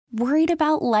Worried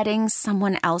about letting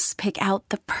someone else pick out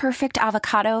the perfect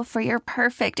avocado for your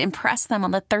perfect impress them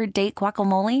on the third date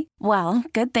guacamole? Well,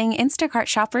 good thing Instacart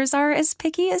shoppers are as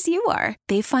picky as you are.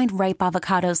 They find ripe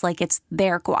avocados like it's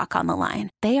their guac on the line.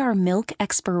 They are milk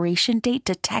expiration date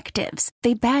detectives.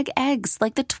 They bag eggs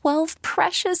like the 12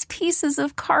 precious pieces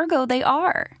of cargo they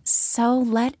are. So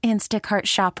let Instacart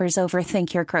shoppers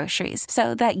overthink your groceries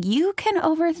so that you can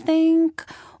overthink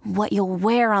what you'll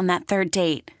wear on that third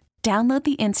date. Download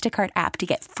the Instacart app to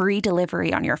get free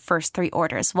delivery on your first 3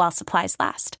 orders while supplies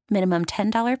last. Minimum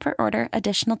 $10 per order.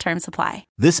 Additional terms apply.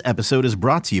 This episode is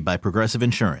brought to you by Progressive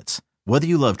Insurance. Whether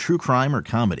you love true crime or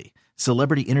comedy,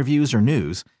 celebrity interviews or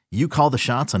news, you call the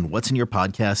shots on what's in your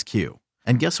podcast queue.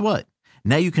 And guess what?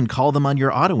 Now you can call them on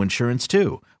your auto insurance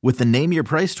too with the Name Your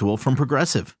Price tool from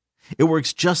Progressive. It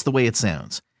works just the way it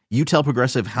sounds. You tell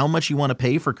Progressive how much you want to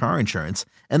pay for car insurance,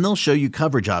 and they'll show you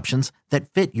coverage options that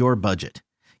fit your budget.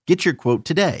 Get your quote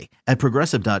today at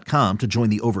Progressive.com to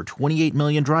join the over 28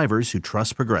 million drivers who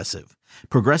trust Progressive.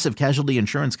 Progressive Casualty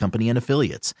Insurance Company and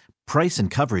Affiliates. Price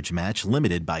and coverage match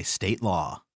limited by state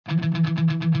law. Get up,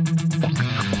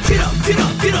 get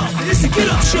up, get up. It's the Get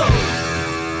Up Show.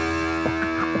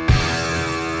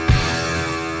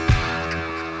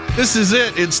 This is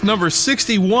it. It's number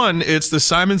 61. It's the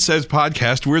Simon Says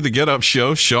podcast. We're the Get Up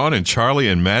Show. Sean and Charlie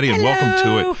and Maddie, and welcome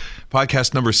to it.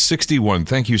 Podcast number 61.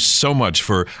 Thank you so much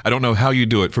for, I don't know how you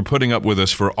do it, for putting up with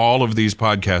us for all of these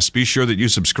podcasts. Be sure that you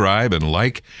subscribe and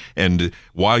like. And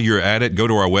while you're at it, go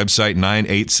to our website,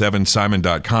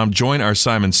 987simon.com. Join our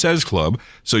Simon Says Club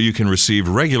so you can receive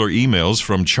regular emails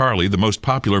from Charlie, the most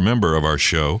popular member of our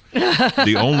show,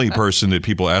 the only person that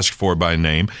people ask for by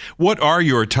name. What are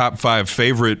your top 5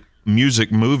 favorite music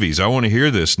movies? I want to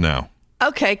hear this now.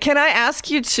 Okay, can I ask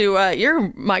you to,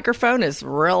 your microphone is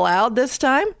real loud this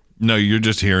time? No, you're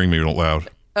just hearing me loud.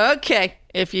 Okay,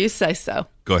 if you say so.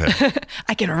 Go ahead.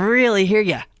 I can really hear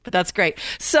you, but that's great.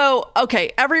 So,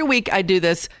 okay, every week I do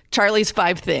this, Charlie's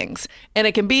 5 things, and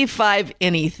it can be 5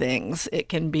 anythings. It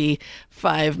can be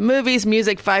 5 movies,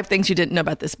 music, 5 things you didn't know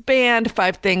about this band,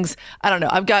 5 things, I don't know,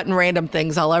 I've gotten random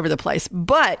things all over the place.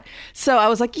 But, so I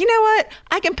was like, you know what?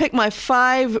 I can pick my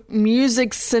 5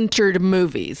 music-centered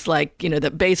movies, like, you know,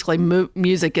 that basically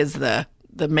music is the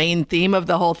main theme of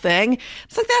the whole thing.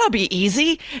 It's like, that'll be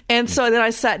easy. And so then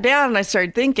I sat down and I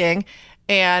started thinking,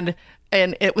 and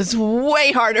it was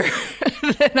way harder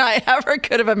than I ever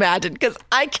could have imagined, because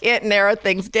I can't narrow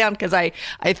things down because I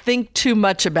think too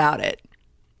much about it.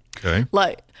 Okay.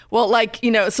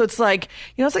 So it's like,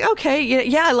 it's like, okay,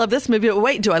 yeah, I love this movie, but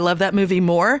wait, do I love that movie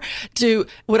more?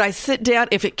 Would I sit down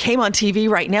if it came on TV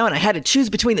right now and I had to choose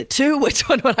between the two, which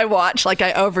one would I watch? Like,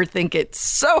 I overthink it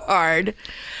so hard.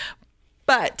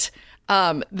 But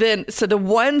so the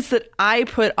ones that I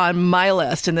put on my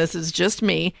list, and this is just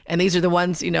me, and these are the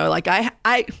ones, like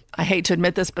I hate to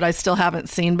admit this, but I still haven't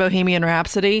seen Bohemian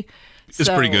Rhapsody. It's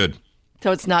pretty good.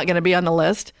 So it's not going to be on the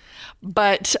list.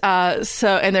 But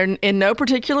and they're in no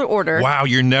particular order. Wow,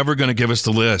 you're never going to give us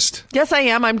the list. Yes, I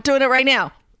am. I'm doing it right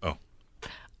now. Oh.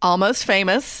 Almost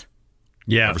Famous.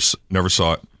 Yeah. Never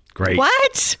saw it. Great.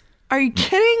 What? Are you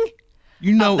kidding?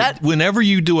 You know, whenever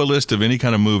you do a list of any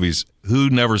kind of movies,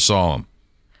 who never saw them?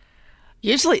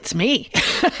 Usually it's me.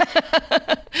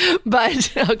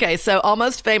 But okay, so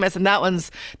Almost Famous, and that one's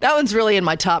really in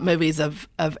my top movies of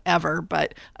ever,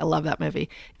 but I love that movie.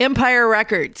 Empire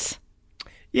Records.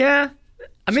 Yeah.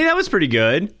 I mean, that was pretty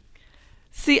good.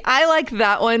 See, I like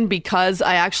that one because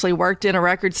I actually worked in a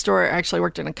record store. I actually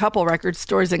worked in a couple record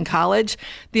stores in college.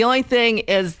 The only thing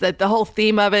is that the whole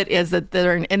theme of it is that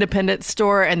they're an independent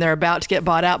store and they're about to get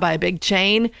bought out by a big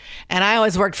chain. And I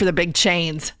always worked for the big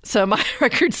chains, so my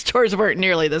record stores weren't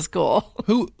nearly this cool.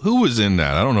 Who was in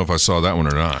that? I don't know if I saw that one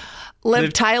or not.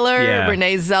 Liv Tyler, yeah.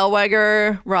 Renee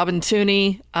Zellweger, Robin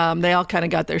Tooney. They all kind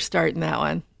of got their start in that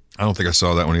one. I don't think I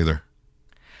saw that one either.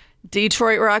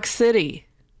 Detroit Rock City.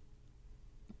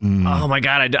 Oh my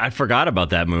God, I forgot about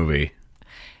that movie.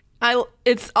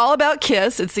 It's all about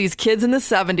Kiss. It's these kids in the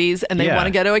 70s, and they Yeah. want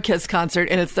to go to a Kiss concert,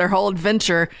 and it's their whole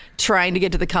adventure trying to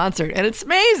get to the concert. And it's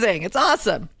amazing. It's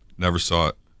awesome. Never saw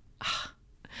it.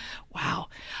 Wow.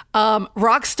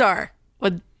 Rockstar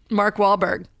with Mark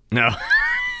Wahlberg. No.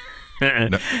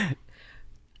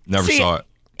 Never See, saw it.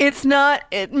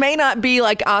 It may not be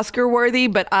like Oscar worthy,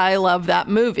 but I love that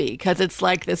movie because it's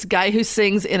like this guy who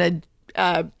sings in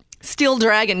a Steel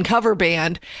Dragon cover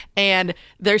band, and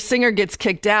their singer gets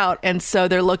kicked out, and so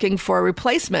they're looking for a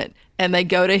replacement, and they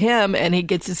go to him, and he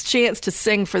gets his chance to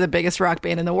sing for the biggest rock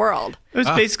band in the world. It was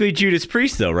basically Judas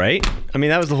Priest, though, right? I mean,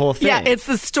 that was the whole thing. Yeah, it's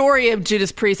the story of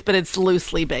Judas Priest, but it's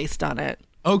loosely based on it.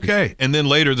 Okay. And then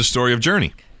later, the story of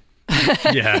Journey.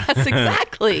 Yeah. That's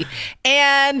exactly.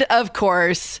 And of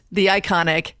course, the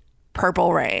iconic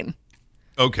Purple Rain.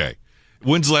 Okay.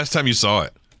 When's the last time you saw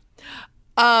it?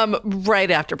 Right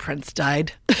after Prince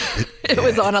died. It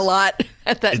was on a lot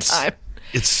at that time.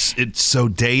 It's so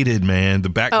dated, man. The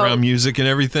background music and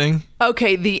everything.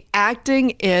 Okay, the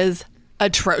acting is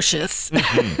atrocious.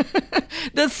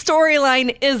 The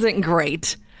storyline isn't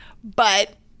great,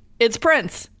 but it's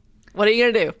Prince. What are you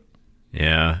going to do?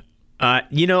 Yeah.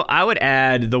 I would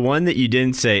add the one that you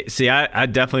didn't say. See, I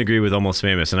definitely agree with Almost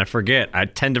Famous, and I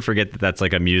tend to forget that that's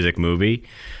like a music movie.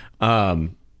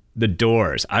 The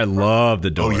Doors. I love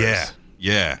The Doors. Oh,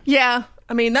 yeah. Yeah.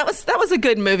 I mean, that was a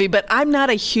good movie, but I'm not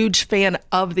a huge fan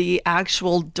of the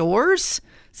actual Doors.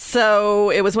 So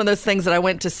it was one of those things that I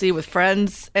went to see with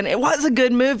friends, and it was a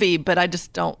good movie, but I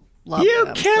just don't love You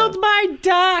them, killed my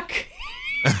duck.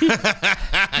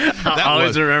 I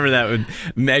always remember that with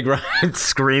Meg Ryan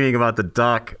screaming about the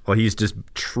duck while he's just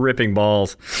tripping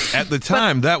balls. At the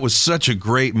time, that was such a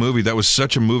great movie. That was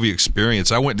such a movie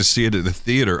experience. I went to see it at the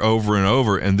theater over and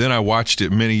over, and then I watched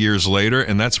it many years later,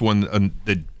 and that's one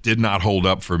that did not hold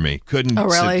up for me. Couldn't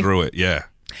sit through it. Yeah.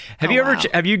 Have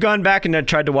you gone back and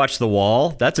tried to watch The Wall?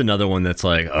 That's another one that's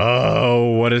like,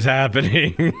 oh, what is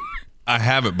happening? I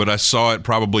haven't, but I saw it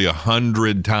probably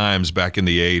 100 times back in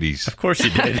the 80s. Of course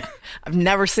you did. I've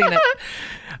never seen it.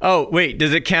 Oh, wait,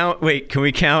 does it count? Wait, can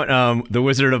we count The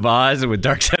Wizard of Oz with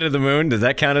Dark Side of the Moon? Does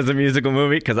that count as a musical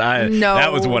movie? Because No.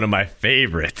 That was one of my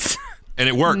favorites. And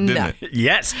it worked, didn't it?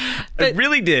 Yes, it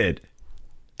really did.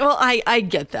 Well, I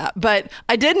get that, but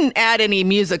I didn't add any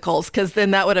musicals because then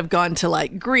that would have gone to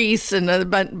like Grease and a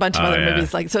bunch of other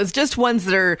movies. So it's just ones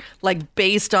that are like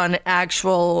based on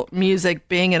actual music.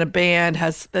 Being in a band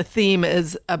the theme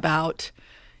is about,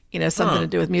 something to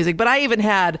do with music. But I even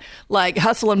had like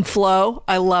Hustle and Flow.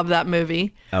 I love that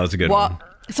movie. That was a good one.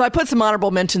 So I put some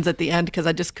honorable mentions at the end because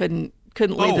I just couldn't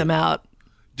leave them out.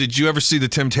 Did you ever see the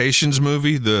Temptations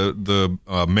movie, the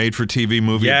made-for-TV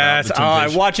movie? Yes. About the I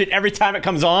Temptations? watch it every time it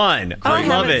comes on. I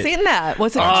love haven't it. seen that.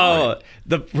 What's it Oh,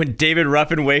 called? when David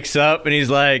Ruffin wakes up and he's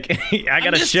like, I got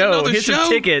a missed show. another Here's show. some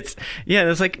tickets. Yeah, and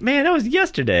it's like, man, that was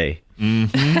yesterday.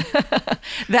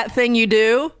 That Thing You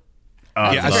Do.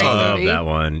 Oh, Yeah, I I saw love that. that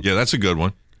one. Yeah, that's a good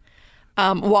one.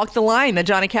 Walk the Line, the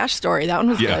Johnny Cash story. That one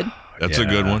was Yeah, good. that's a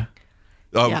good one.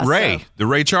 Yeah, Ray, so- the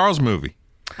Ray Charles movie.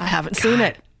 I haven't seen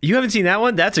it. You haven't seen that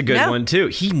one? That's a good No. one, too.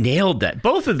 He nailed that.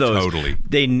 Both of those. Totally.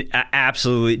 They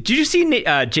absolutely. Did you see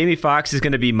Jamie Foxx is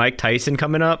going to be Mike Tyson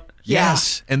coming up? Yeah.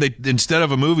 Yes, and they instead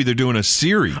of a movie, they're doing a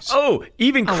series. Oh,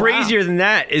 even crazier wow. than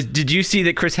that is, did you see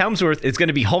that Chris Hemsworth is going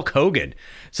to be Hulk Hogan?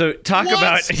 So talk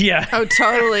about, yeah. Oh,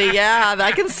 totally. Yeah,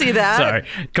 I can see that. Sorry,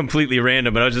 completely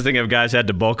random, but I was just thinking of guys who had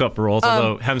to bulk up for roles,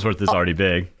 although Hemsworth is already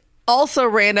big. Also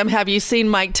random, have you seen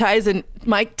Mike Tyson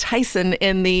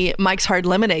in the Mike's Hard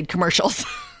Lemonade commercials?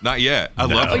 Not yet. I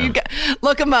love him.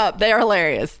 Look them up. They are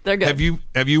hilarious. They're good.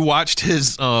 Have you watched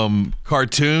his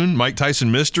cartoon, Mike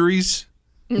Tyson Mysteries?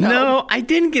 No, I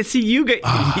didn't get see you. You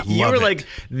love were it. like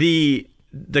the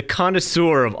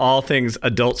connoisseur of all things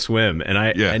Adult Swim, and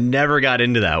I never got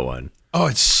into that one. Oh,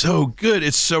 it's so good.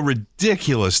 It's so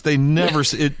ridiculous. They never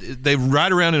they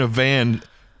ride around in a van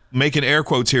making air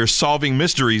quotes here, solving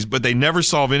mysteries, but they never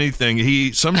solve anything.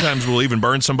 He sometimes will even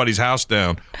burn somebody's house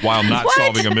down while not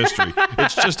solving a mystery.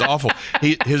 It's just awful.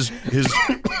 His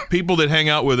people that hang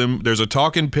out with him, there's a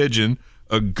talking pigeon,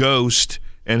 a ghost,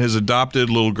 and his adopted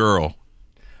little girl.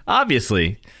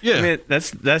 Obviously, Yeah. I mean, that's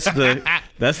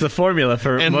the formula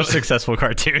for And- most successful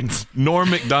cartoons. Norm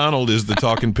Macdonald is the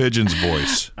talking pigeon's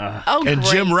voice. Oh, And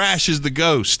great. Jim Rash is the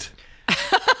ghost.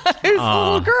 Who's the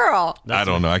little girl? I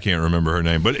don't know. I can't remember her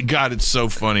name. But, God, it's so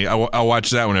funny. I'll watch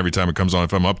that one every time it comes on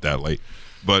if I'm up that late.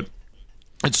 But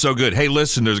it's so good. Hey,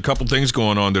 listen, there's a couple things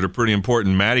going on that are pretty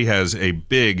important. Maddie has a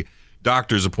big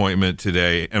doctor's appointment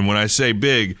today. And when I say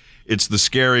big, it's the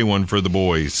scary one for the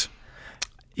boys.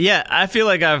 Yeah, I feel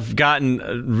like I've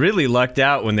gotten really lucked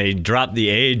out when they dropped the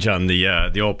age on the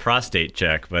old prostate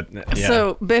check. But yeah.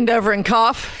 So bend over and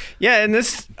cough. Yeah, and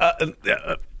this,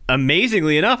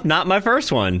 amazingly enough, not my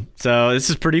first one. So this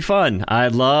is pretty fun. I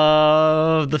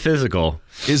love the physical.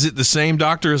 Is it the same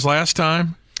doctor as last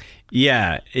time?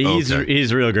 Yeah, he's Okay.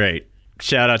 real great.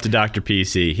 Shout out to Dr.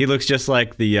 PC. He looks just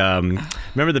like the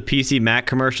remember the PC Mac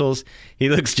commercials? He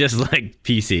looks just like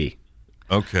PC.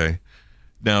 Okay.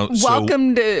 Now,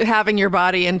 Welcome to having your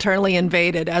body internally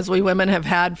invaded, as we women have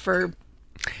had for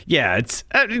Yeah, it's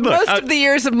look, most of the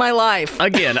years of my life.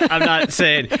 again, I'm not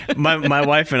saying my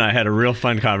wife and I had a real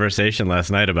fun conversation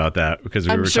last night about that because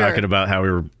we I'm were sure. talking about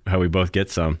how we both get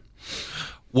some.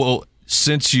 well,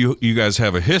 since you guys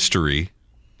have a history,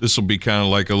 this will be kind of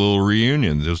like a little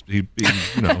reunion.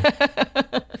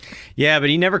 Yeah, but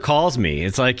he never calls me.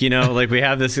 It's like, like we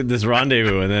have this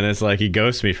rendezvous, and then it's like he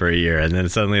ghosts me for a year, and then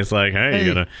suddenly it's like, hey,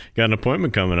 you got an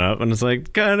appointment coming up, and it's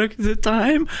like, God, is it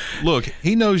time? Look,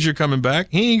 he knows you're coming back.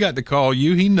 He ain't got to call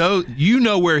you. He know you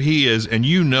know where he is, and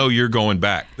you know you're going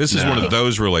back. This is one of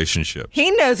those relationships. He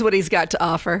knows what he's got to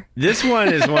offer. This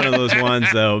one is one of those ones,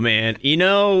 though, man. You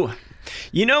know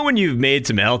when you've made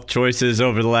some health choices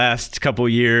over the last couple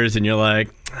years, and you're like,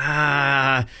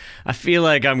 I feel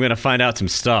like I'm gonna find out some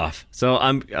stuff. So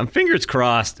I'm fingers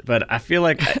crossed, but I feel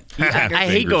like I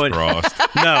hate going. Crossed.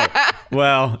 No,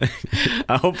 well,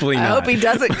 hopefully not. I hope he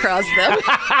doesn't cross them.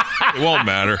 It won't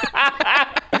matter.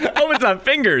 I hope it's on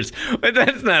fingers, but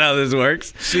that's not how this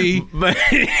works. See, but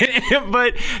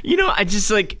I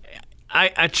just like.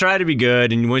 I try to be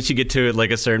good, and once you get to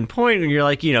like a certain point, and you're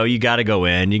like, you got to go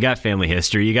in, you got family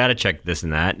history, you got to check this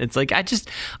and that. It's like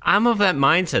I'm of that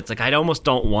mindset. It's like I almost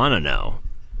don't want to know.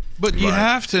 But you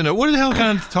have to know. What the hell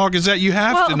kind of talk is that? You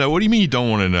have to know. What do you mean you don't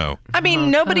want to know? I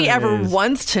mean, nobody ever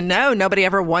wants to know. Nobody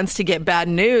ever wants to get bad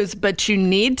news, but you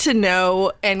need to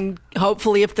know, and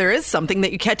hopefully if there is something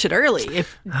that you catch it early.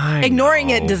 If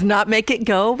ignoring it does not make it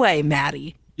go away,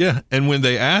 Maddie. Yeah, and when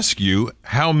they ask you,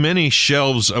 how many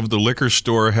shelves of the liquor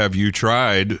store have you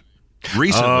tried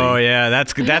recently? Oh, yeah,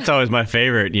 that's always my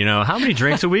favorite. How many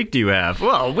drinks a week do you have?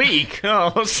 Well, a week.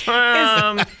 Oh,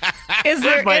 Is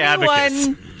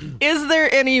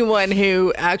there anyone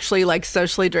who actually like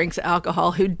socially drinks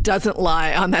alcohol who doesn't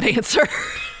lie on that answer?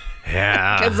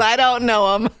 Yeah. Because I don't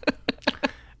know them.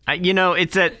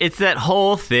 It's that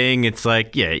whole thing. It's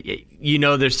like, yeah,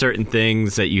 there's certain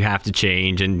things that you have to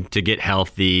change and to get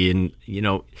healthy, and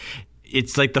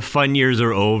it's like the fun years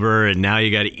are over, and now you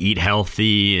got to eat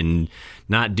healthy and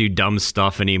not do dumb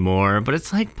stuff anymore. But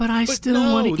it's like, but I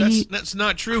still want to eat. That's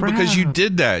not true crap. Because you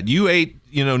did that. You ate,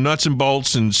 nuts and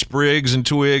bolts and sprigs and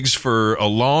twigs for a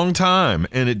long time,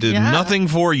 and it did nothing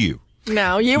for you.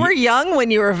 No, you were young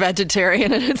when you were a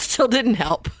vegetarian, and it still didn't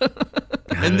help.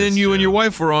 And then you and your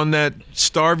wife were on that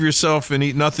starve yourself and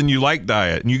eat nothing you like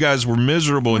diet. And you guys were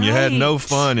miserable, and you had no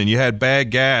fun, and you had bad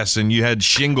gas, and you had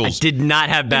shingles. I did not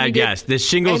have bad gas. The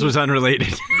shingles was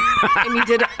unrelated. And you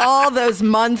did all those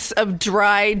months of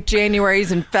dry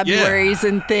Januaries and Februaries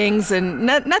and things, and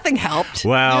nothing helped.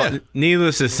 Well,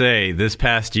 needless to say, this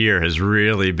past year has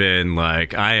really been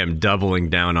like, I am doubling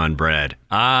down on bread.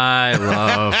 I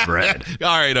love bread.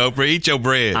 All right, Oprah, eat your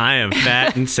bread. I am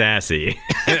fat and sassy.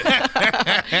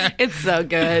 It's so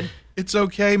good. It's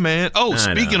okay, man. Oh,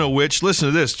 speaking of which, listen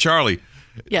to this, Charlie.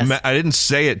 Yes. I didn't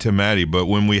say it to Maddie, but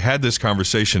when we had this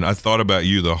conversation, I thought about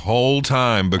you the whole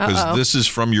time because this is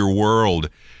from your world.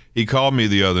 He called me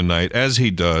the other night, as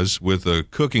he does, with a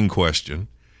cooking question,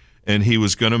 and he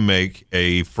was going to make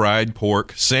a fried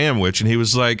pork sandwich, and he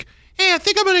was like, hey, I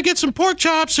think I'm going to get some pork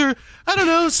chops or, I don't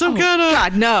know, some kind of...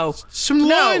 God, no. Some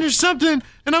loin or something,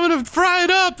 and I'm going to fry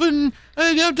it up, and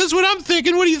that's what I'm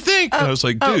thinking. What do you think? And I was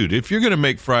like, dude, if you're going to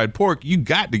make fried pork, you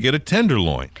got to get a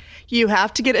tenderloin. You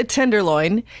have to get a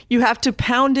tenderloin. You have to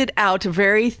pound it out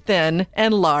very thin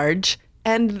and large,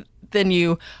 and then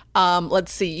you,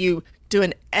 you do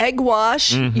an egg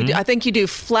wash. Mm-hmm. I think you do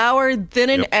flour, then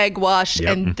an egg wash,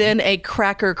 and then a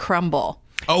cracker crumble.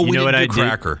 Oh, we didn't do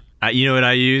cracker. You know what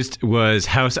I used was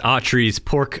House Autry's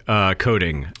pork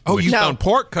coating. Oh, you found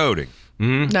pork coating?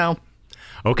 Mm-hmm. No.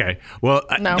 Okay. Well,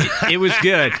 no. It was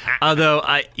good. Although,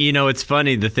 it's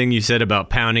funny, the thing you said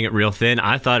about pounding it real thin,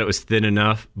 I thought it was thin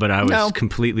enough, but I was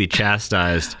completely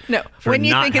chastised. No. When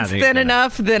you think it's thin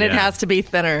enough, then it has to be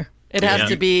thinner. It has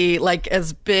to be like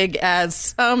as big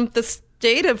as the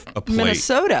state of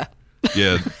Minnesota.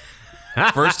 Yeah.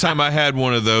 First time I had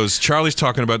one of those, Charlie's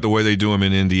talking about the way they do them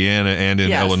in Indiana and in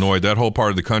Illinois. That whole part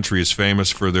of the country is famous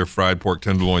for their fried pork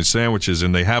tenderloin sandwiches,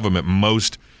 and they have them at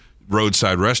most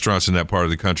roadside restaurants in that part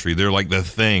of the country. They're like the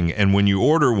thing. And when you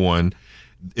order one,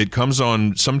 it comes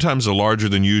on sometimes a larger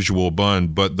than usual bun,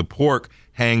 but the pork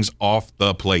hangs off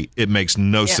the plate. It makes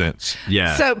no sense.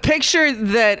 Yeah. So picture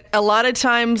that a lot of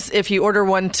times if you order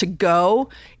one to go,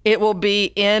 it will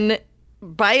be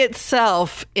by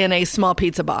itself in a small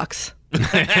pizza box.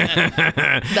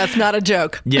 That's not a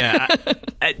joke. Yeah.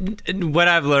 What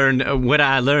I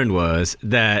learned was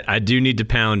that I do need to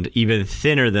pound even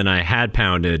thinner than I had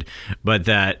pounded, but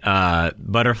that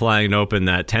butterflying open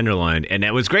that tenderloin, and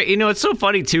it was great. It's so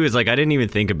funny too, is like I didn't even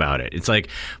think about it. It's like,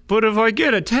 but if I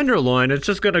get a tenderloin, it's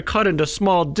just gonna cut into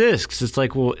small discs. It's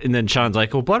like, well, and then Sean's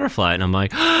like, well, butterfly, and I'm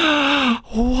like,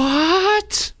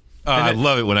 what? I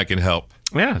love it when I can help.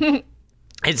 Yeah.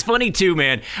 It's funny too,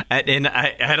 man, and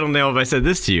I don't know if I said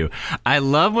this to you. I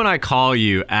love when I call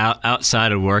you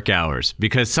outside of work hours,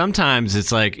 because sometimes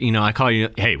it's like, I call you,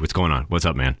 hey, what's going on? What's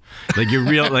up, man? Like you're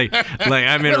real, like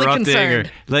I'm interrupting, concerned.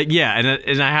 or like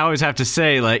and I always have to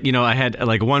say, like, I had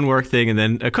like one work thing and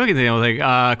then a cooking thing. I was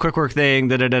like, quick work thing,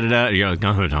 da da da da. You're like,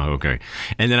 no, okay.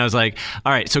 And then I was like,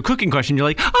 all right, so cooking question. You're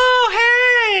like,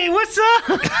 oh, hey, what's up?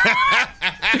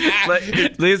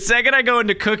 Like, the second I go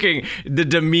into cooking, the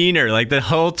demeanor, like the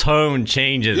whole tone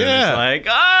changes. Yeah. And it's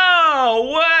like,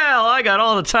 oh, well, I got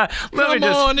all the time. Come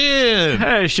on in.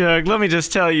 Hey, Shug, let me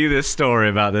just tell you this story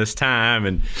about this time.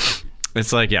 And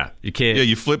it's like, yeah, you can't. Yeah,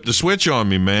 you flipped the switch on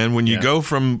me, man. When you go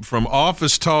from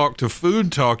office talk to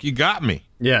food talk, you got me.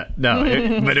 Yeah, no,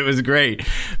 but it was great.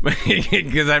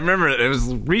 Because I remember it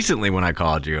was recently when I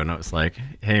called you, and I was like,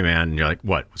 hey, man. And you're like,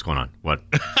 what? What's going on? What?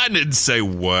 I didn't say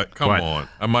what. Come on.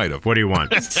 I might have. What do you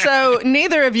want? So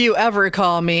neither of you ever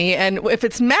call me. And if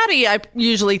it's Maddie, I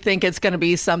usually think it's going to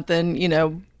be something,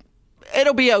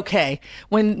 it'll be okay.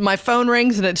 When my phone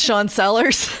rings and it's Sean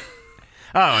Sellers.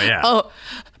 Oh, yeah. Oh,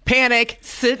 panic,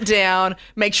 sit down,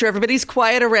 make sure everybody's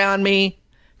quiet around me.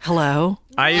 Hello?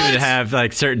 I even have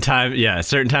like certain times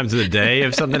of the day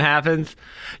if something happens.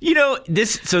 That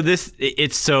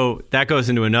goes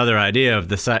into another idea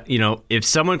of if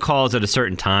someone calls at a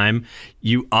certain time,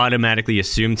 you automatically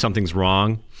assume something's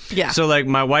wrong. Yeah. So like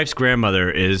my wife's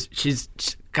grandmother she's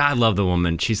God love the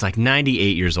woman. She's like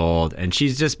 98 years old and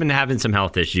she's just been having some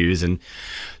health issues. And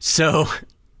so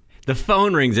the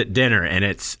phone rings at dinner and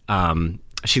it's,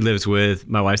 she lives with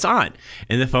my wife's aunt,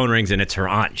 and the phone rings and it's her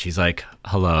aunt. She's like,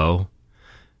 hello?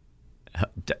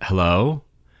 Hello?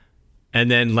 And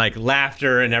then like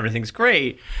laughter and everything's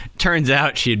great. Turns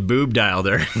out she had boob dialed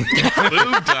her.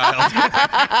 Boob dialed.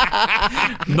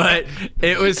 But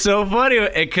it was so funny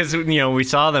because, we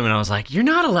saw them and I was like, you're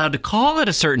not allowed to call at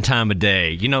a certain time of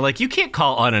day. Like you can't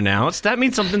call unannounced. That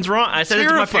means something's wrong. I said it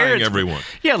to my parents. Everyone.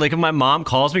 Yeah, like if my mom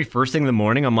calls me first thing in the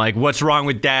morning, I'm like, what's wrong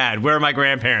with Dad? Where are my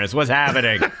grandparents? What's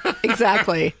happening?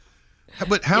 Exactly.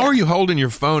 But how are you holding your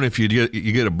phone if you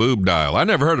get a boob dial? I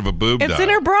never heard of a boob dial. It's in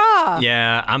her bra.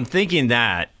 Yeah, I'm thinking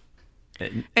that.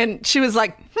 And she was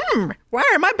like, why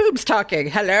are my boobs talking?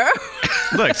 Hello?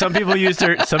 Look, some people use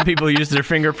their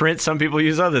fingerprints, some people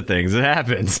use other things. It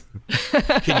happens.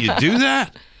 Can you do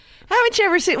that? Haven't you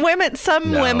ever seen women?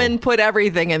 Some women put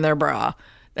everything in their bra.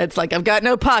 It's like, I've got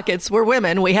no pockets. We're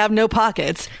women. We have no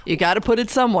pockets. You got to put it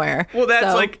somewhere. Well,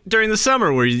 that's like during the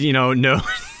summer where,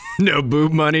 no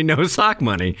boob money, no sock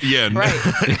money. Yeah. Right.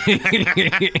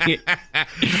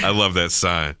 I love that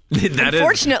sign.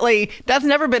 Unfortunately, that's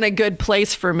never been a good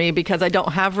place for me because I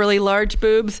don't have really large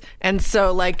boobs. And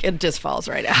so, like, it just falls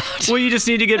right out. Well, you just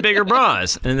need to get bigger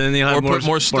bras. And then you'll have put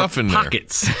more stuff in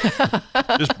pockets. There.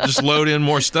 just load in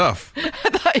more stuff. I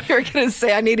thought you were going to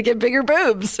say I need to get bigger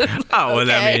boobs. Oh, well,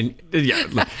 okay. I mean,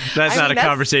 yeah, that's not a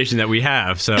conversation that we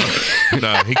have. So,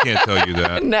 no, he can't tell you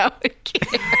that. No, I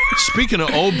can't. Speaking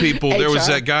of old people, there was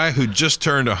HR. that guy who just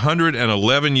turned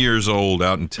 111 years old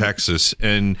out in Texas,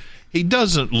 and he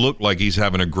doesn't look like he's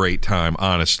having a great time,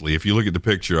 honestly. If you look at the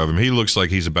picture of him, he looks like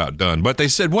he's about done. But they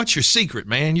said, what's your secret,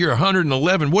 man? You're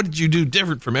 111. What did you do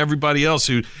different from everybody else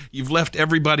who you've left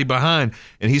everybody behind?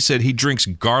 And he said he drinks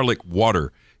garlic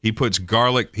water. He puts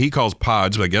garlic, he calls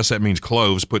pods, but I guess that means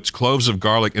cloves, puts cloves of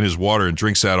garlic in his water and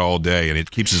drinks that all day, and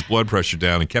it keeps his blood pressure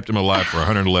down and kept him alive for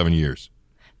 111 years.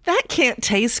 That can't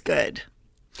taste good.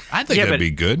 I think that'd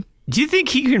be good. Do you think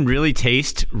he can really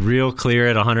taste real clear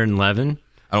at 111?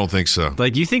 I don't think so.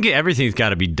 Like, you think everything's got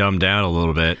to be dumbed down a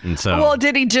little bit, and so. Well,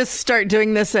 did he just start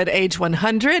doing this at age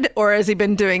 100, or has he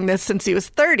been doing this since he was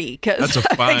 30? That's a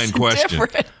fine question.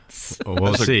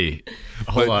 We'll see.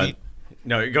 Hold on.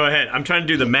 No, go ahead. I'm trying to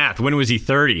do the math. When was he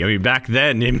 30? I mean, back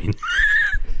then,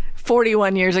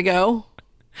 41 years ago.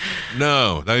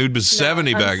 No, he was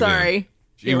 70 back then. Sorry.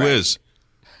 Gee whiz.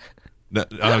 No,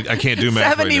 I can't do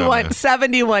math 71, right now.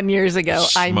 71 years ago,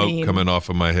 Smoke coming off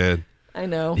of my head. I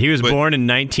know. He was born in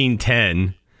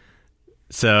 1910.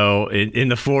 So in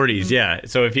the 40s, yeah.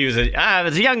 So if he was I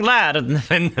was a young lad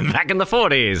back in the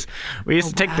 40s. We used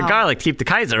to take the garlic to keep the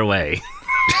Kaiser away.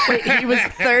 Wait, he was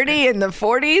 30 in the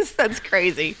 40s? That's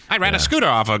crazy. I ran a scooter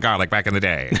off of garlic back in the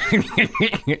day.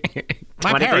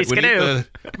 My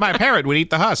parrot would eat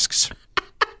the husks.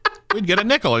 We'd get a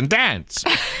nickel and dance.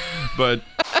 But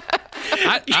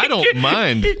I don't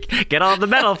mind. Get all the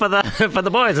medal for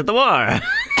the boys at the war.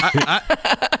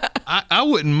 I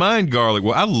wouldn't mind garlic.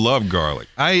 Well, I love garlic.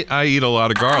 I eat a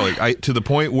lot of garlic. To the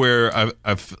point where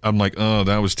I'm like, oh,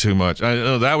 that was too much.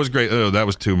 Oh, that was great. Oh, that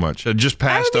was too much. I just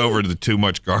passed over to the too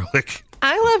much garlic.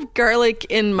 I love garlic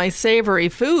in my savory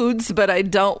foods, but I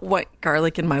don't want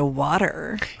garlic in my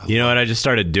water. You know what I just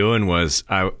started doing was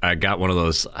I got one of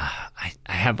those. I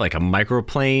have like a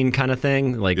microplane kind of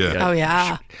thing. Like, Oh,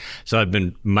 yeah. So I've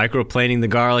been microplaning the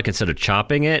garlic instead of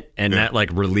chopping it, and that like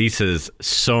releases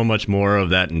so much more of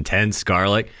that intense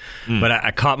garlic. But I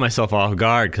caught myself off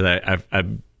guard because I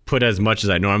put as much as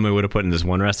I normally would have put in this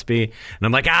one recipe, and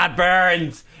I'm like, it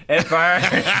burns. It burns.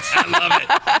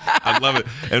 I love it.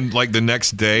 And like the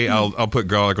next day, I'll put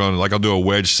garlic on. Like I'll do a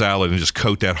wedge salad and just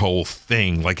coat that whole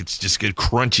thing. Like it's just get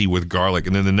crunchy with garlic.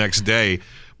 And then the next day,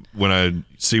 when I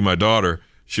see my daughter,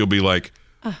 she'll be like,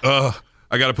 I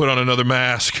got to put on another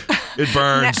mask. It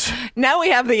burns. Now we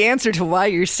have the answer to why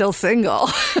you're still single.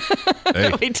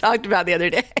 Hey. We talked about the other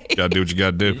day. Got to do what you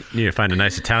got to do. You need to find a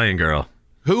nice Italian girl.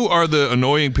 Who are the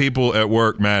annoying people at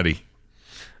work, Maddie?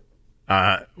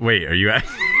 Wait, are you?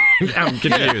 I'm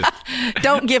confused.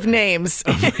 Don't give names.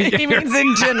 He means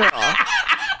in general.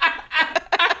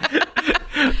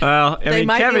 Well, They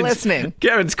might be listening.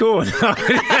 Kevin's cool. Wait,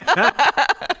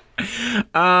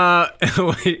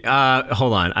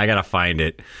 hold on, I gotta find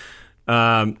it.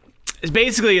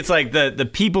 It's like the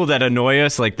people that annoy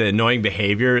us, like the annoying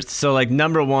behaviors. So like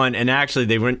number one, and actually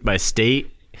they went by state,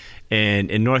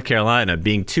 and in North Carolina,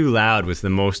 being too loud was the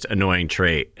most annoying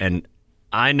trait. And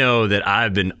I know that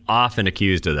I've been often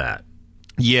accused of that.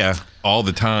 Yeah, all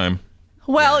the time.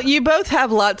 Well, you both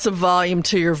have lots of volume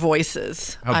to your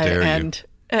voices. How dare you. And,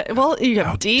 well, you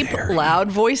have deep, loud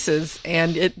voices,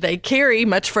 and they carry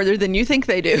much further than you think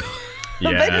they do.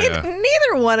 Yeah. But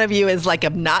neither one of you is like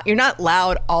you're not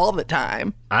loud all the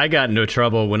time. I got into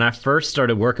trouble when I first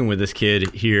started working with this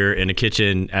kid here in a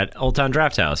kitchen at Old Town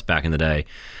Draft House back in the day.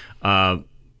 My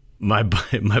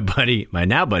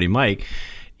now buddy Mike,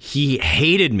 he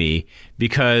hated me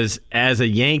because as a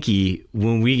Yankee,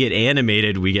 when we get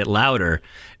animated, we get louder.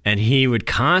 And he would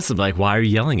constantly be like, why are you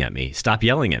yelling at me? Stop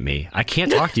yelling at me. I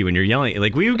can't talk to you when you're yelling.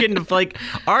 Like, we would get into like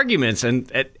arguments,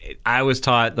 and I was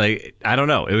taught, like, I don't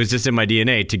know. It was just in my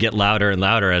DNA to get louder and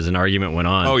louder as an argument went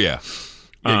on. Oh, yeah.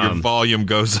 Your volume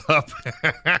goes up.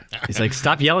 He's like,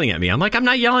 stop yelling at me. I'm like, I'm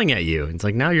not yelling at you. It's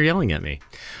like, now you're yelling at me.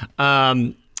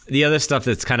 The other stuff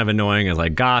that's kind of annoying is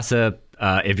like gossip.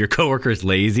 If your coworker's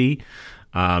lazy,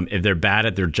 if they're bad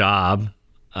at their job.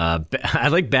 I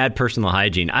like bad personal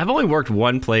hygiene. I've only worked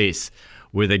one place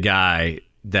with a guy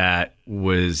that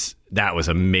was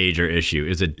a major issue. It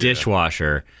was a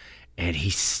dishwasher, and he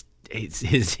was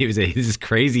this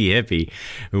crazy hippie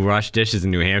who washed dishes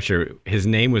in New Hampshire. His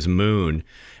name was Moon,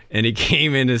 and he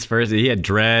came in he had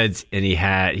dreads, and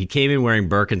he came in wearing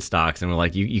Birkenstocks, and we're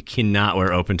like, you cannot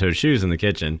wear open-toed shoes in the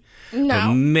kitchen. No.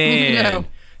 But man. No.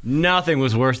 Nothing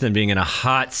was worse than being in a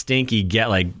hot, stinky,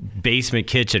 basement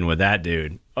kitchen with that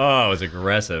dude. Oh, it was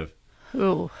aggressive.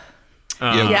 Ooh.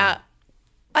 Yeah. Yeah.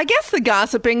 I guess the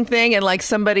gossiping thing, and like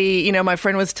somebody, my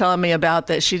friend was telling me about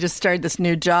that she just started this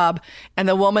new job, and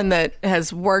the woman that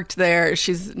has worked there,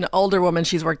 she's an older woman,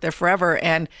 she's worked there forever,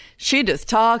 and she just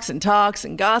talks and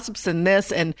gossips and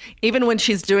this, and even when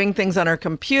she's doing things on her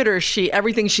computer,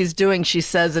 everything she's doing, she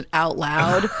says it out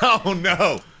loud. Oh,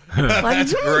 no. Like,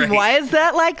 great. Why is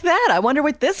that like that? I wonder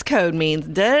what this code means.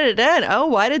 Da, da, da. Oh,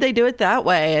 why did they do it that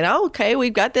way? And okay,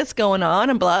 we've got this going on,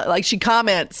 and blah. Like, she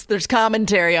comments. There's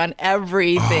commentary on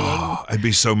everything. Oh, it'd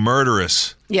be so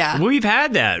murderous. Yeah. We've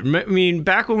had that. I mean,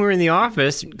 back when we were in the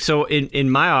office, so in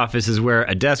my office is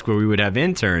a desk where we would have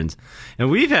interns.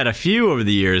 And we've had a few over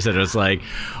the years that was like,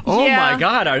 oh Yeah. my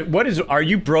God, are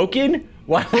you broken?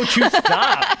 Why won't you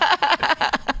stop?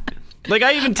 Like,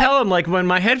 I even tell them, like, when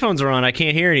my headphones are on, I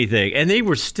can't hear anything. And they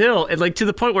were still, like, to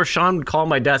the point where Sean would call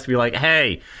my desk and be like,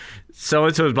 hey,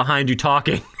 so-and-so is behind you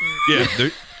talking. Yeah,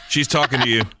 she's talking to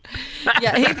you.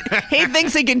 Yeah, he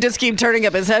thinks he can just keep turning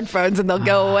up his headphones and they'll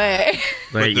go away.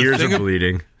 My ears are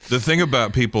bleeding. The thing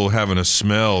about people having a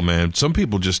smell, man, some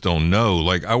people just don't know.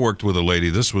 Like, I worked with a lady,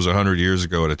 this was 100 years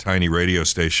ago at a tiny radio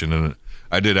station, and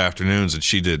I did afternoons and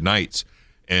she did nights.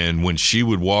 And when she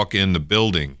would walk in the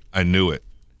building, I knew it.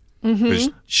 Because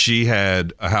she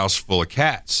had a house full of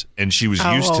cats, and she was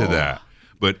used to that.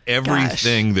 But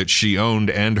everything that she owned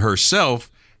and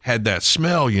herself had that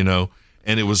smell,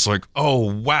 and it was like,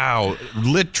 oh, wow.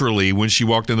 Literally, when she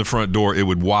walked in the front door, it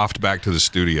would waft back to the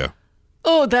studio.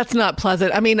 Oh, that's not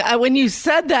pleasant. I mean, when you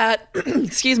said that,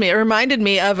 excuse me, it reminded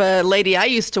me of a lady I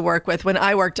used to work with when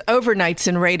I worked overnights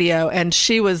in radio, and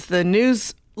she was the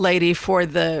news lady for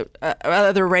the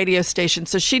other radio station.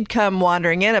 So she'd come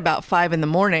wandering in about 5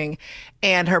 a.m,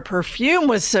 and her perfume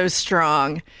was so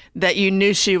strong that you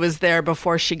knew she was there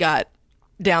before she got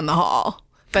down the hall.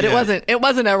 But it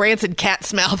wasn't a rancid cat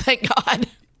smell, thank God.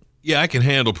 Yeah, I can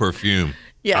handle perfume.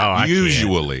 Yeah. Oh, I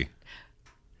Usually.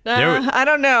 I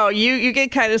don't know. You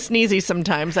get kind of sneezy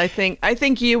sometimes. I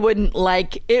think you wouldn't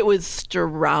like it was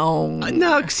strong.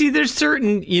 No, see, there's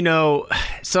certain,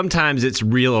 sometimes it's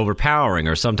real overpowering,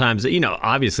 or sometimes,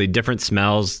 obviously different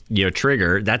smells,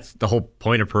 trigger. That's the whole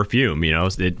point of perfume,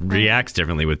 it reacts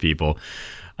differently with people.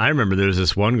 I remember there was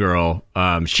this one girl,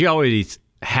 she always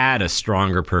had a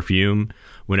stronger perfume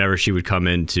whenever she would come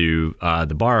into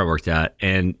the bar I worked at.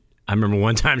 And I remember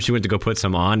one time she went to go put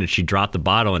some on and she dropped the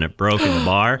bottle and it broke in the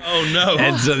bar. Oh, no.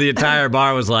 And so the entire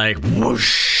bar was like,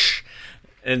 whoosh.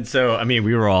 And so,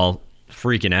 we were all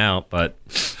freaking out, but.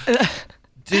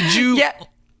 Did you? Yeah.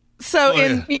 So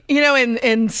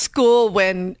in school,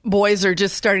 when boys are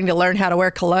just starting to learn how to wear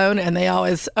cologne and they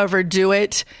always overdo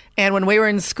it. And when we were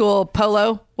in school,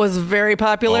 Polo was very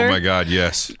popular. Oh my God,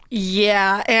 yes.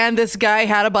 Yeah. And this guy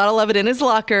had a bottle of it in his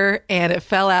locker and it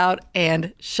fell out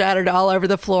and shattered all over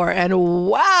the floor. And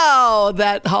wow,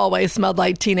 that hallway smelled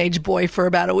like teenage boy for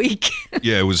about a week.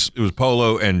 Yeah, it was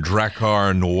Polo and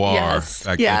Drakkar Noir.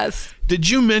 Yes. Did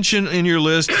you mention in your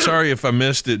list, sorry if I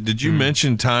missed it, did you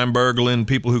mention time burgling,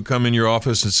 people who come in your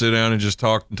office and sit down and just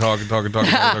talk and talk and talk and talk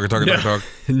and talk and talk?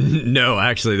 No,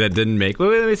 actually, that didn't make. Wait,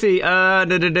 let me see.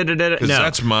 Because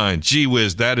that's mine. Gee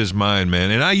whiz, that is mine,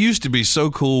 man. And I used to be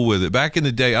so cool with it. Back in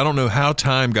the day, I don't know how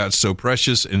time got so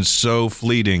precious and so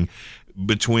fleeting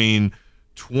between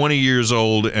 20 years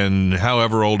old and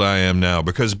however old I am now,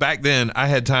 because back then I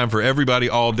had time for everybody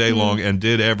all day long and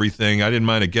did everything. I didn't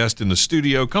mind a guest in the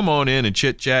studio. Come on in and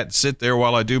chit chat and sit there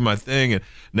while I do my thing. And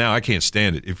now I can't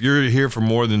stand it. If you're here for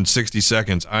more than 60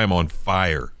 seconds, I'm on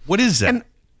fire. What is that? And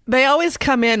they always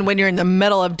come in when you're in the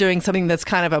middle of doing something that's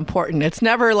kind of important. It's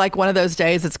never like one of those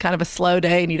days. It's kind of a slow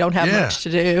day and you don't have much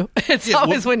to do. It's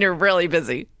always when you're really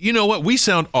busy. You know what? We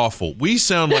sound awful. We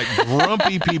sound like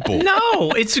grumpy people.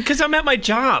 No, it's because I'm at my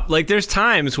job. Like, there's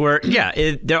times where,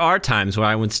 there are times where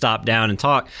I would stop down and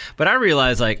talk. But I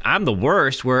realize, like, I'm the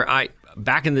worst where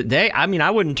back in the day,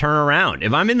 I wouldn't turn around.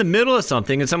 If I'm in the middle of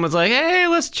something and someone's like, hey,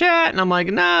 let's chat, and I'm like,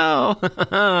 no.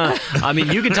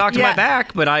 You can talk to my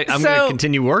back, but I'm going to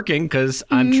continue working because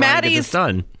I'm trying to get this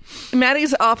done.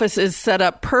 Maddie's office is set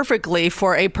up perfectly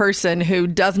for a person who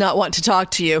does not want to talk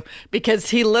to you because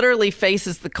he literally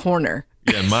faces the corner.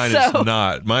 Yeah, mine is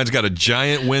not. Mine's got a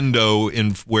giant window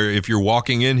in where if you're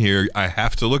walking in here, I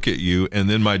have to look at you. And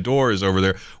then my door is over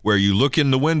there where you look in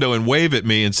the window and wave at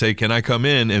me and say, can I come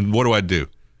in? And what do I do?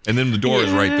 And then the door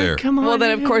is right there. Come on. Well,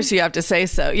 then, of course, you have to say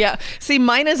so. Yeah. See,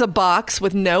 mine is a box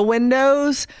with no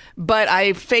windows, but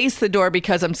I face the door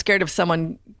because I'm scared of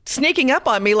someone sneaking up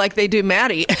on me like they do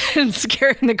Maddie and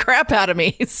scaring the crap out of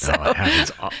me. So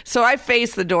I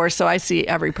face the door so I see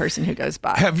every person who goes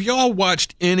by. Have y'all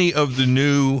watched any of the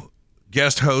new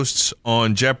guest hosts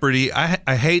on Jeopardy?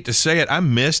 I hate to say it. I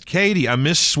missed Katie. I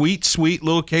missed sweet, sweet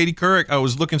little Katie Couric. I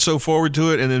was looking so forward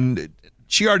to it, and then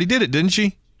she already did it, didn't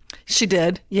she? She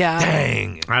did, yeah.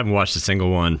 Dang. I haven't watched a single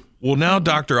one. Well, now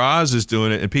Dr. Oz is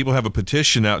doing it, and people have a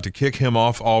petition out to kick him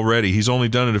off already. He's only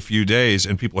done it a few days,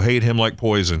 and people hate him like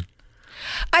poison.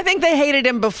 I think they hated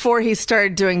him before he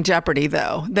started doing Jeopardy,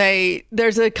 though.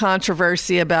 There's a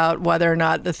controversy about whether or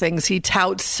not the things he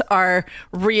touts are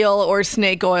real or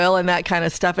snake oil and that kind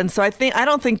of stuff. And so I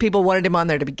don't think people wanted him on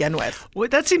there to begin with. Well,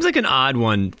 that seems like an odd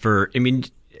one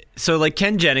so like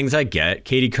Ken Jennings, I get.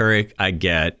 Katie Couric, I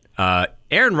get.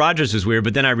 Aaron Rodgers was weird,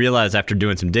 but then I realized after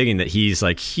doing some digging that he's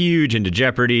like huge into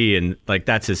Jeopardy and like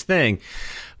that's his thing.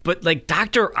 But like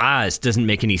Dr. Oz doesn't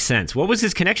make any sense. What was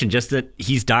his connection? Just that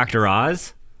he's Dr.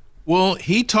 Oz? Well,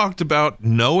 he talked about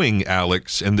knowing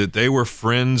Alex and that they were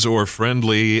friends or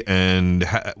friendly and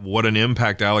what an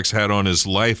impact Alex had on his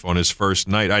life on his first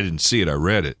night. I didn't see it. I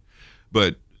read it.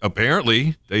 But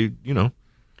apparently they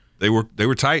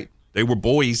were tight. They were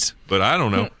boys, but I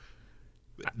don't know.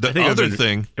 The other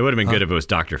thing. It would have been good if it was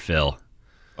Dr. Phil.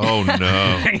 Oh, no.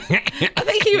 I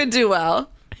think he would do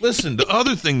well. Listen, the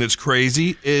other thing that's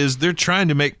crazy is they're trying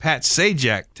to make Pat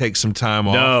Sajak take some time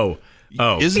off. No.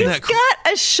 Oh. Isn't He's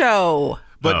got a show.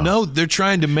 But no, they're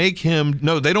trying to make him.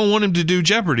 No, they don't want him to do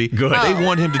Jeopardy. Good. They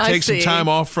want him to take some time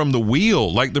off from the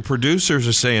wheel. Like the producers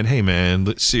are saying, hey,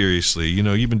 man, seriously,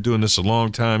 you've been doing this a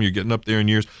long time. You're getting up there in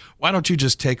years. Why don't you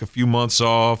just take a few months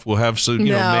off? We'll have some,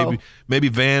 maybe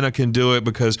Vanna can do it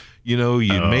because, you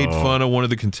made fun of one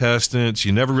of the contestants.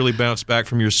 You never really bounced back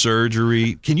from your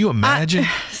surgery. Can you imagine?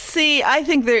 I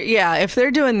think if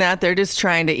they're doing that, they're just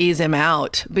trying to ease him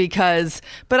out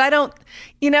but I don't,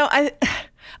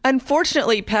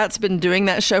 unfortunately, Pat's been doing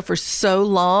that show for so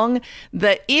long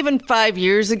that even 5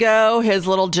 years ago, his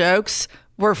little jokes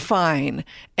we're fine.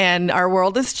 And our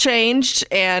world has changed,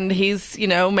 and he's,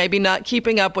 maybe not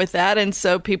keeping up with that. And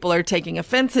so people are taking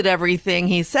offense at everything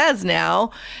he says now.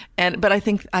 But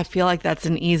I feel like that's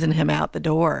an easing him out the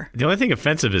door. The only thing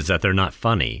offensive is that they're not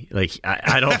funny. Like,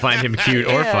 I don't find him cute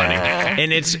or funny.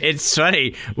 And it's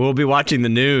funny. We'll be watching the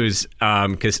news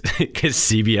because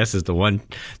CBS is the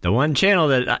one channel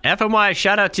that FMY,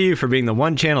 shout out to you for being the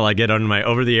one channel I get on my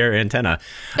over-the-air antenna.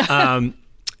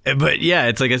 But yeah,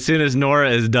 it's like as soon as Nora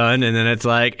is done, and then it's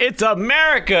like, it's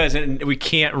America's, and we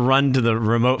can't run to the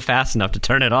remote fast enough to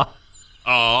turn it off.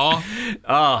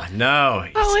 Oh no!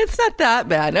 Oh, it's not that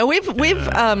bad. No, we've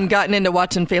gotten into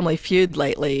watching Family Feud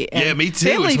lately. And yeah, me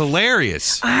too. It's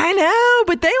hilarious. I know,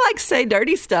 but they say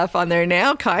dirty stuff on there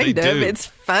now. Kind They of. do. It's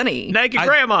funny. Naked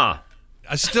grandma.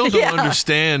 I still don't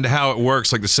understand how it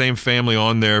works. Like the same family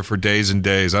on there for days and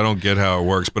days. I don't get how it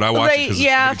works, but I watch it because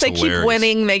if they hilarious. keep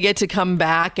winning, they get to come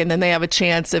back, and then they have a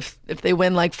chance. If they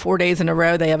win like 4 days in a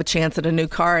row, they have a chance at a new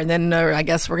car, and then I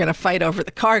guess we're going to fight over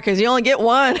the car because you only get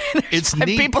one. It's 5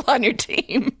 neat. people on your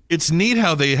team. It's neat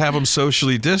how they have them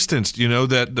socially distanced.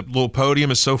 That the little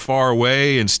podium is so far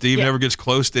away, and Steve never gets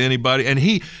close to anybody, and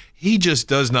he just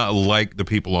does not like the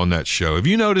people on that show. Have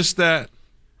you noticed that?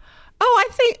 Oh,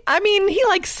 he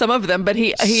likes some of them, but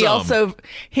he also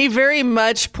very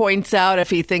much points out if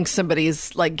he thinks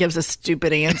somebody's gives a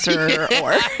stupid answer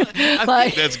or I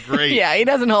think that's great. Yeah, he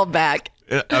doesn't hold back.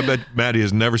 I bet Maddie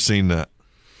has never seen that.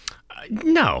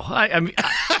 No, I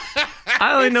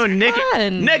only know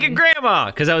Naked Grandma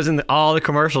because I was in all the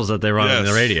commercials that they run on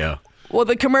the radio. Well,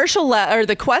 the commercial or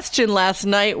the question last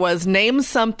night was, name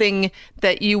something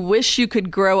that you wish you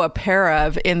could grow a pair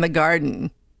of in the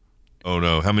garden. Oh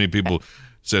no! How many people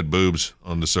said boobs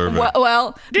on the survey?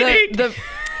 Well,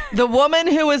 the woman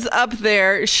who was up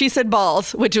there, she said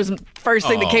balls, which was the first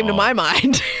thing that came to my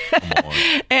mind.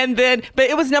 And then, but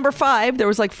it was number 5. There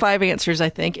was 5 answers, I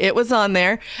think. It was on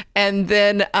there, and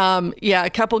then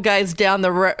a couple guys down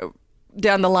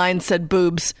the line said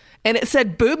boobs, and it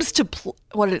said boobs to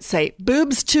what did it say?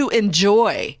 Boobs to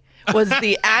enjoy was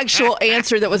the actual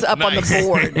answer that was up on the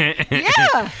board.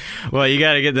 Yeah. Well, you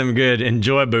got to get them good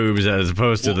enjoy boobs as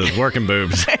opposed to the working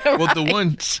boobs. Well,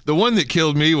 the one that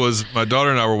killed me was my daughter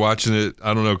and I were watching it,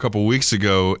 I don't know, a couple weeks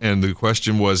ago, and the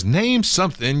question was, name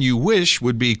something you wish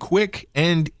would be quick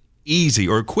and easy,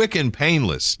 or quick and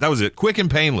painless. That was it, quick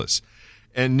and painless.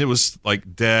 And it was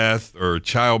like death or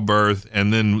childbirth,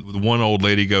 and then one old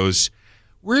lady goes,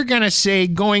 We're going to say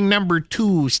going number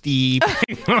 2, Steve.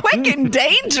 Quick and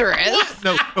dangerous.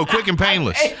 No, quick and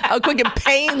painless. Oh, quick and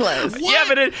painless. Yeah,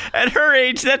 but at her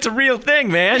age, that's a real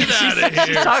thing, man.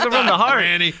 She's talking from the heart.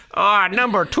 Granny.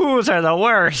 Number 2s are the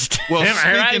worst. Well, Am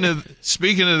I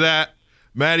speaking of that,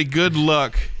 Maddie, good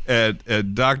luck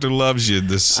at Dr. Loves You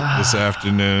this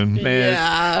afternoon. Man,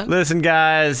 Yeah. listen,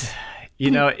 guys,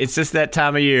 it's just that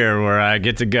time of year where I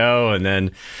get to go, and then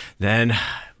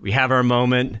we have our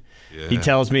moment. Yeah. He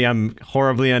tells me I'm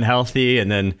horribly unhealthy,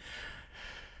 and then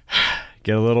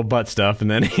get a little butt stuff, and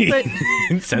then he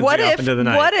sends me off into the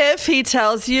night. What if he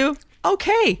tells you,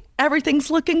 okay,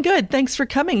 everything's looking good. Thanks for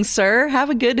coming, sir. Have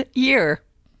a good year.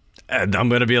 And I'm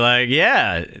going to be like,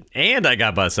 yeah, and I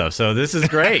got butt stuff, so this is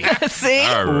great. See?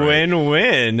 All right.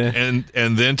 Win-win.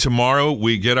 And then tomorrow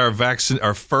we get our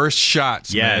first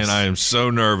shots. Yes. Man, I am so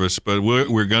nervous, but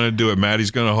we're going to do it.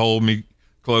 Maddie's going to hold me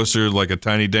closer like a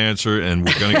tiny dancer, and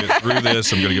we're going to get through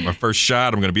this. I'm going to get my first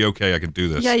shot. I'm going to be okay. I can do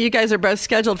this. Yeah, you guys are both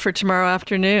scheduled for tomorrow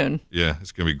afternoon. Yeah,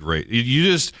 it's going to be great. You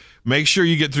just make sure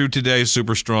you get through today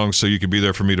super strong so you can be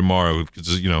there for me tomorrow,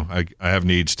 because, I have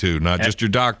needs too, not just your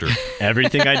doctor.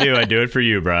 Everything I do it for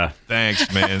you, bruh.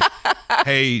 Thanks, man.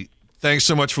 Hey, thanks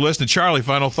so much for listening. Charlie,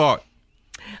 final thought.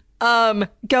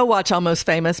 Go watch Almost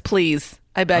Famous, please.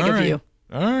 I beg of you.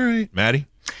 All right. Maddie?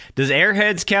 Does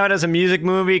Airheads count as a music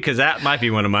movie? Because that might be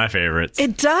one of my favorites.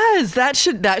 It does. That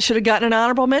should have gotten an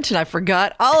honorable mention. I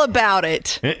forgot all about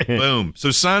it. Boom. So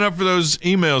sign up for those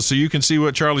emails so you can see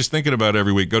what Charlie's thinking about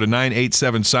every week. Go to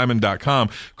 987simon.com.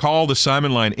 Call the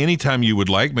Simon line anytime you would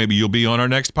like. Maybe you'll be on our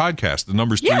next podcast. The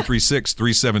number's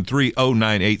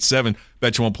 336-373-0987.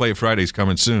 Bet you won't play it Friday's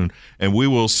coming soon. And we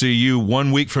will see you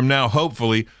 1 week from now,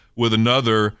 hopefully, with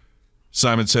another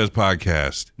Simon Says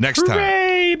podcast. Next time.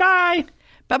 Hooray, bye.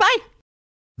 Bye-bye.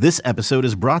 This episode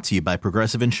is brought to you by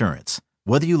Progressive Insurance.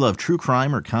 Whether you love true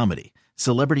crime or comedy,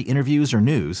 celebrity interviews or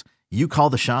news, you call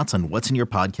the shots on what's in your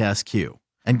podcast queue.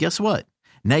 And guess what?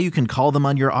 Now you can call them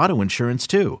on your auto insurance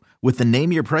too with the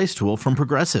Name Your Price tool from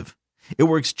Progressive. It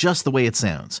works just the way it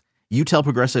sounds. You tell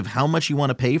Progressive how much you want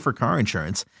to pay for car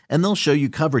insurance, and they'll show you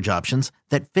coverage options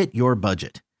that fit your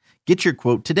budget. Get your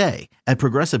quote today at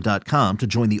Progressive.com to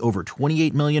join the over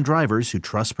 28 million drivers who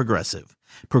trust Progressive.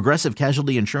 Progressive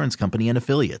Casualty Insurance Company and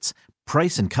Affiliates.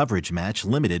 Price and coverage match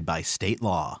limited by state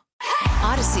law.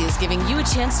 Odyssey is giving you a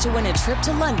chance to win a trip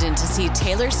to London to see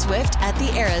Taylor Swift at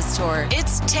the Eras Tour.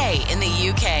 It's Tay in the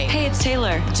UK. Hey, it's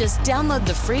Taylor. Just download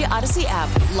the free Odyssey app,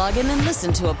 log in and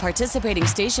listen to a participating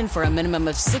station for a minimum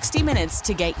of 60 minutes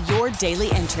to get your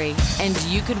daily entry. And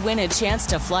you could win a chance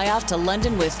to fly off to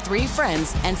London with 3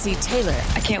 friends and see Taylor.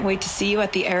 I can't wait to see you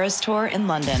at the Eras Tour in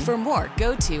London. For more,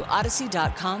 go to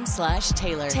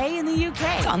odyssey.com/Taylor. Tay in the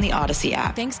UK. It's on the Odyssey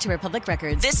app. Thanks to Republic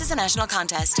Records. This is a national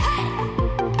contest.